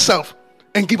own self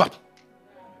and give up.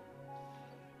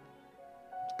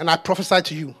 And I prophesy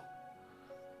to you,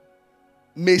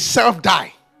 may self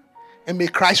die and may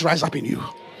Christ rise up in you.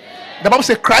 The Bible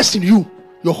says Christ in you,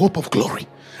 your hope of glory.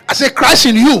 I say Christ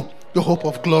in you, your hope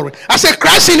of glory. I say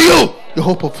Christ in you, your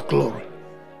hope of glory.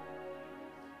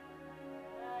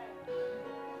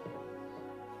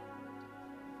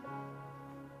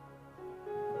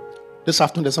 This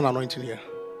afternoon, there's an anointing here.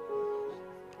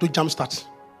 To jumpstart.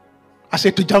 I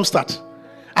said to jumpstart.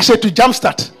 I said to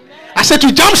jumpstart. I said to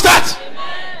jumpstart.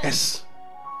 Yes.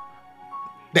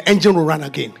 The engine will run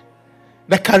again.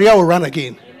 The career will run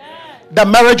again. The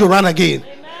marriage will run again.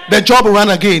 The job will run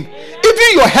again. Even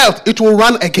your health, it will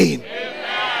run again.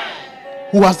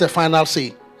 Who has the final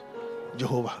say?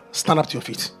 Jehovah. Stand up to your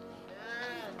feet.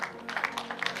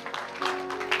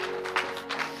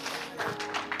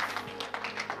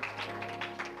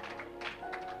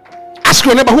 Ask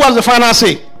your neighbor, who has the final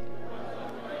say?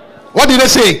 What did they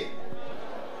say?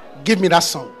 Give me that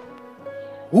song.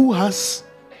 Who has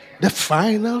the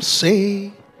final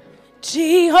say?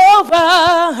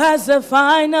 Jehovah has the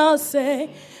final say.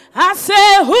 I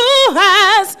say, who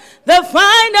has the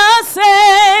final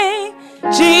say?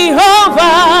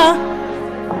 Jehovah.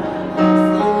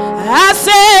 I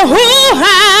say, who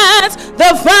has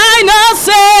the final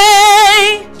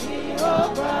say?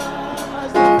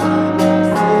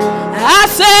 I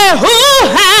say, who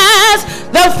has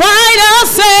the final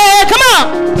say? Come on.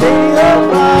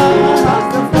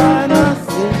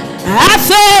 I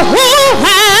say, who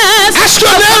has Ask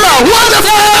your neighbor, who has the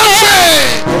final say?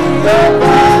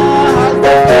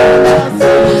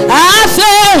 I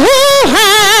say, who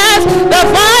has the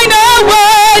final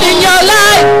word in your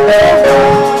life?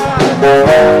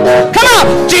 Come on.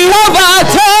 Jehovah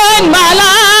turned my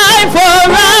life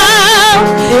around.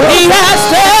 He has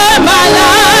turned my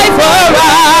life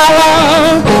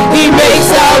around. He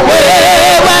makes a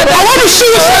way where I want to see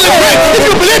you celebrate if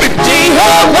you believe it.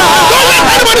 Jehovah. Don't let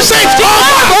anybody say it.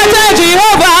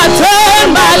 Jehovah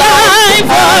turned my life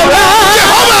around.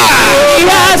 Jehovah. He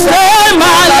has turned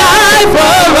my life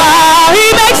around. He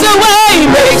makes a way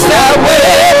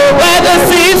where there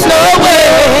seems no way.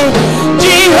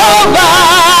 Jehovah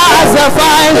has the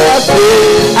final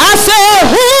say. I say,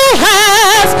 who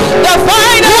has the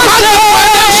final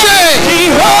say?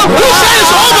 Jehovah. Who says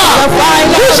it's over? The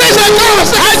final Who says I can't have a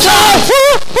second chance?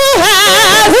 who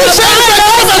has Who says I can't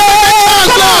have a second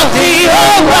chance, Lord?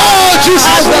 Jehovah. Oh,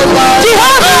 Jesus.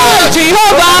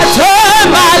 Jehovah turn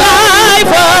my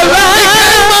life around. Turn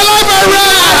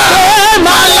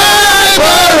my life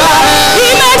around. He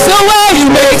makes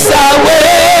a way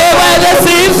where there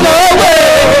seems no way.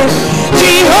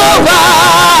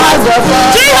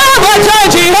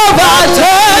 Jehovah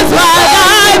turns my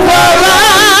life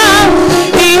around.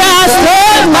 He has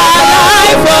turned my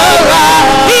life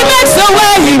around. He makes a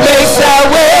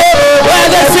way where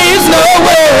there seems no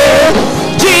way.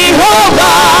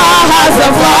 Jehovah has the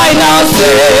final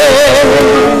say.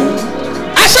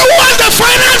 I said, who has the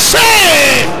final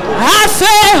say? I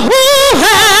say, who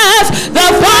has the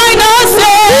final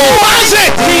say? Who has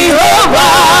it?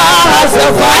 Jehovah has the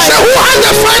final I said, who has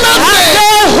the final I say?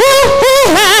 say, who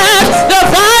has the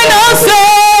final say?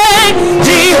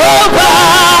 Jehovah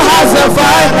has the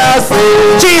final say.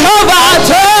 Jehovah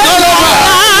turns my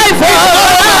life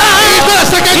around. He's not a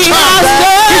second He chance. has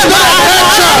turned He's not a third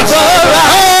my chance. life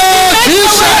around. Oh,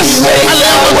 Jesus.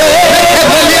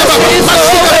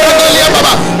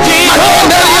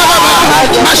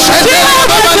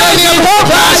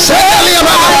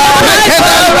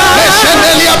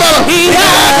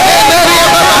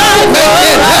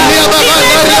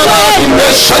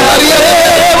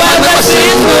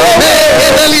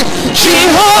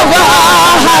 Jehovah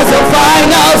has a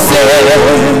final say.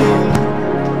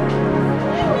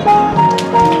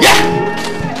 Yeah.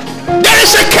 There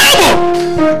is a cable.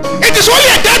 It is only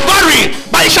a dead battery,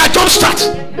 but it shall jumpstart.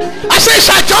 I say it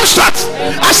shall jumpstart.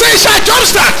 I say it shall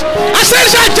jumpstart. I say it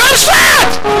shall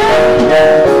jumpstart.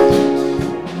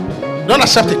 Don't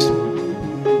accept it.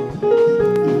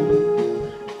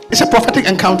 It's a prophetic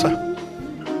encounter.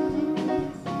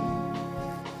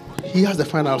 He has the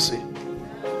final say.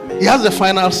 He has the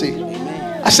final say.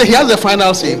 I say he has the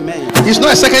final say. He's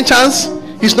not a second chance.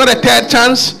 He's not a third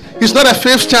chance. He's not a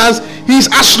fifth chance. He's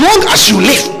as long as you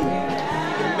live.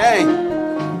 Amen.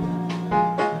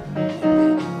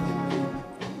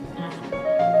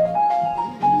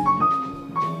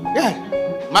 Yeah.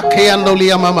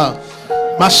 Makeandolia mama.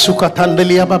 Masuka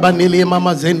tandelia baba nilia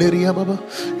mama zeneria baba.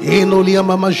 Enolia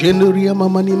mama jeneria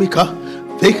mama nimika.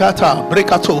 Vekata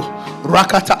brekato.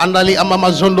 Rakata andali amama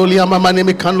zondolia mama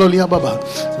nimikandolia baba.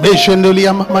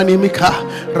 Mejendolia mama nimika.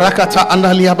 Rakata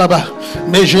andalia baba.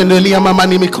 Mejendolia mama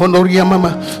nimikondoria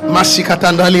mama. Masikata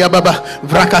andalia baba.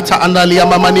 Vrakata andalia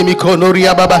mama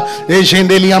nimikondoria baba.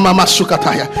 Ejendelia mama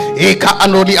sukataya. Eka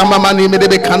andolia mama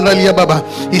nimedebe kandalia baba.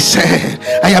 He said,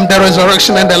 I am the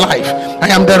resurrection and the life. I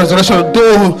am the resurrection.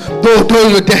 Though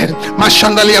you're dead,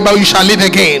 Mashandalia Baba, you shall live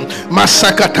again.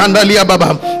 Masakatandalia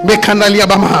Baba, Mekandalia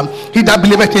Baba. He that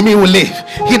believeth in me will live.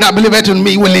 He that believeth in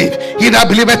me will live. He that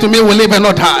believeth in me will live and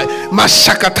not die.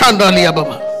 Masakatandalia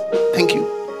Baba. Thank you.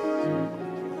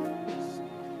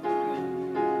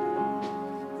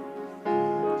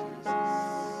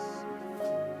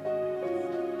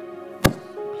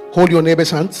 Hold your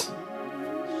neighbor's hands.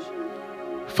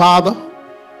 Father,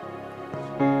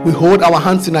 we hold our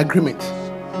hands in agreement.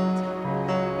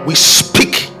 We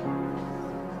speak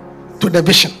to the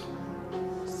vision.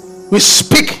 We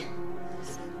speak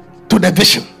to the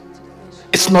vision.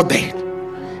 It's not dead.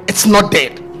 It's not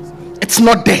dead. It's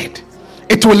not dead.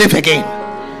 It will live again.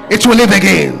 It will live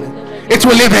again. It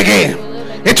will live again.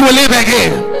 It will live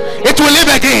again. It will live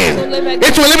again.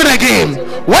 It will live again.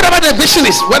 Whatever the vision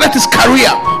is, whether it is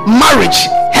career, marriage,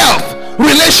 health,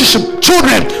 relationship,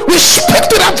 children, we speak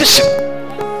to that vision.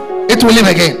 It will live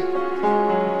again.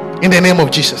 In the name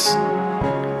of Jesus.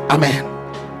 Amen.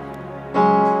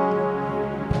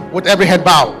 With every head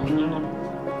bowed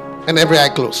and every eye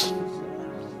closed.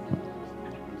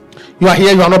 You are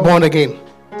here, you are not born again.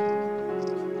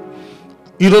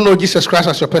 You don't know Jesus Christ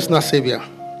as your personal Savior.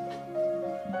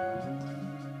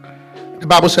 The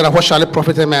Bible said, what shall it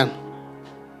profit a man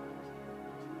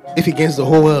if he gains the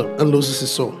whole world and loses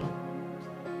his soul?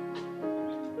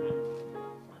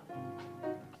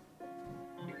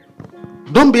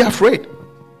 Don't be afraid.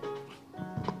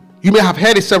 You may have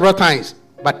heard it several times,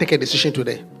 but take a decision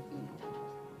today.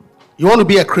 You want to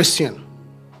be a Christian.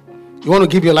 You want to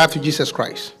give your life to Jesus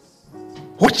Christ.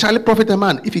 What shall it profit a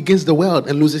man if he gains the world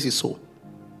and loses his soul?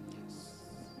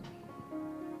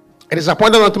 It is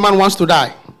appointed unto man wants to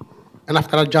die, and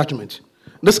after that judgment.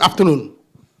 This afternoon,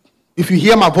 if you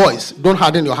hear my voice, don't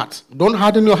harden your heart. Don't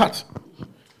harden your heart.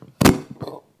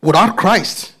 Without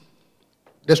Christ,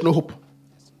 there's no hope.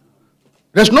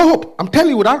 There's no hope. I'm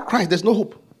telling you, without Christ, there's no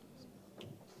hope.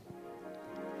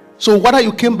 So whether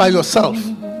you came by yourself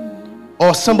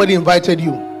or somebody invited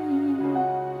you,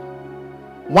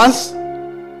 once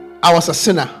I was a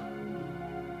sinner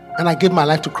and I gave my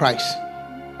life to Christ,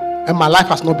 and my life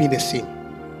has not been the same.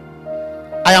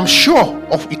 I am sure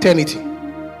of eternity,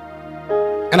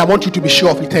 and I want you to be sure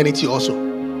of eternity also.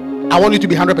 I want you to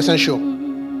be 100% sure.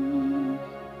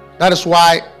 That is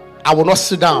why I will not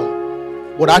sit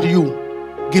down without you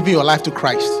giving your life to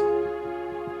Christ.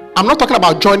 I'm not talking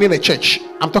about joining a church.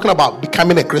 I'm talking about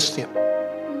becoming a Christian.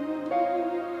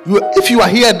 If you are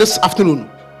here this afternoon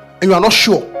and you are not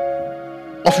sure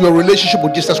of your relationship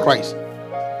with Jesus Christ,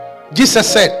 Jesus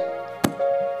said,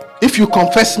 if you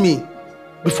confess me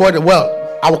before the world,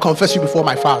 I will confess you before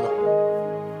my Father.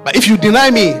 But if you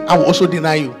deny me, I will also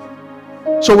deny you.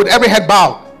 So with every head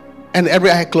bowed and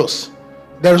every eye closed,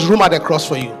 there is room at the cross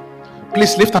for you.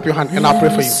 Please lift up your hand and I'll pray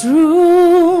for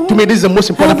you. To me, this is the most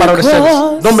important part of the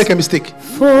service. Don't make a mistake.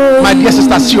 My dear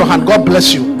sister, see your hand. God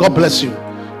bless you. God bless you.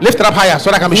 Lift it up higher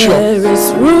so that I can be sure.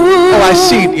 Oh, I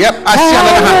see it. Yep, I see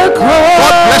another hand.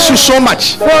 God bless you so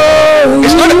much.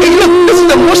 It's not. This is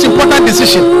the most important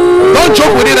decision. Don't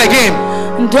joke with it again.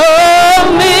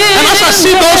 And as I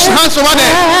see those hands over there,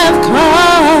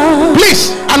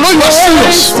 please, I know you are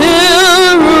serious.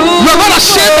 You are not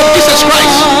ashamed of Jesus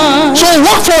Christ. So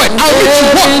walk forward. I'll need you.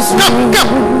 Walk.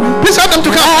 Come. Please help them to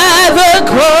come. Let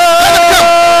them come.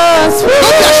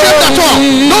 Don't be ashamed at all.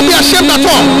 Don't be ashamed at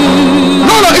all.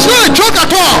 No, it's not a joke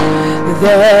at all.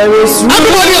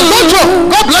 Everybody else, don't joke.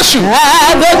 God bless you.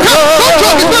 Come. Don't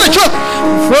joke. It's not a joke.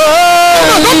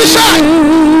 No, don't be shy.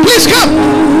 Please come.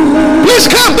 Please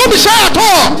come. Don't be shy at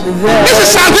all. This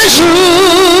is salvation.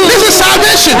 This is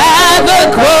salvation.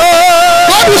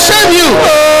 God will save you.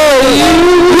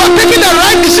 You are taking the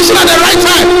right decision at the right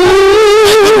time.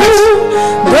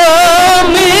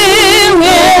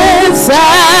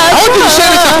 I want you to say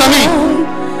this after me,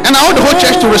 and I want the whole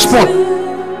church to respond.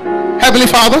 Heavenly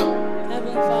Father,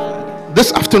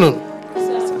 this afternoon,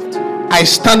 I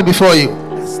stand before you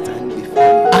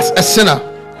as a sinner.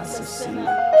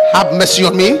 Have mercy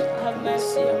on me.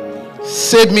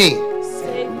 Save me.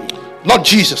 Lord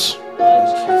Jesus,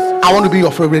 I want to be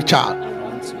your favorite child.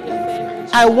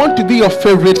 I want to be your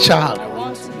favorite child.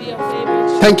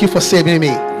 Thank you for saving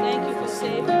me.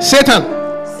 Satan,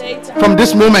 from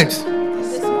this moment,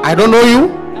 I don't know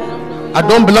you. I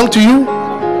don't belong to you.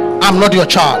 I'm not your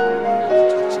child.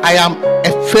 I am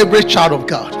a favorite child of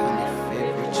God.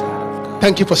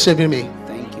 Thank you for saving me.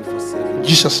 In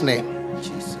Jesus' name.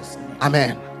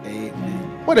 Amen.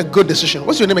 What a good decision.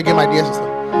 What's your name again, my dear sister?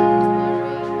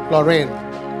 Lorraine.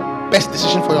 Best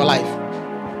decision for your life.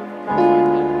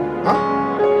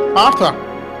 Huh? Martha.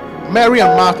 Mary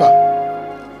and Martha.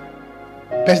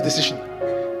 Best decision.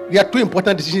 There are two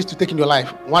important decisions to take in your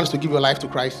life. One is to give your life to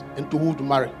Christ, and to who to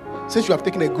marry. Since you have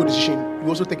taken a good decision, you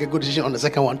also take a good decision on the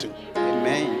second one too.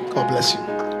 Amen. God bless you.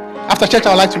 After church, I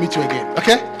would like to meet you again.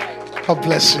 Okay? God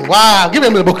bless you. Wow. Give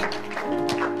him the book.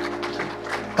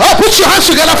 Oh, put your hands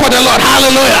together for the Lord.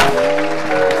 Hallelujah.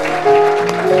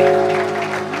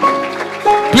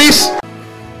 Please.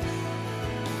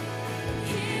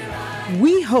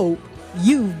 We hope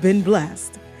you've been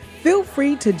blessed. Feel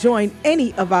free to join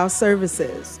any of our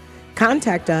services.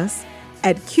 Contact us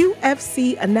at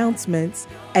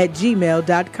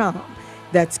qfcannouncements@gmail.com.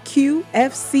 That's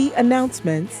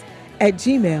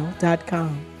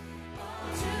qfcannouncements@gmail.com.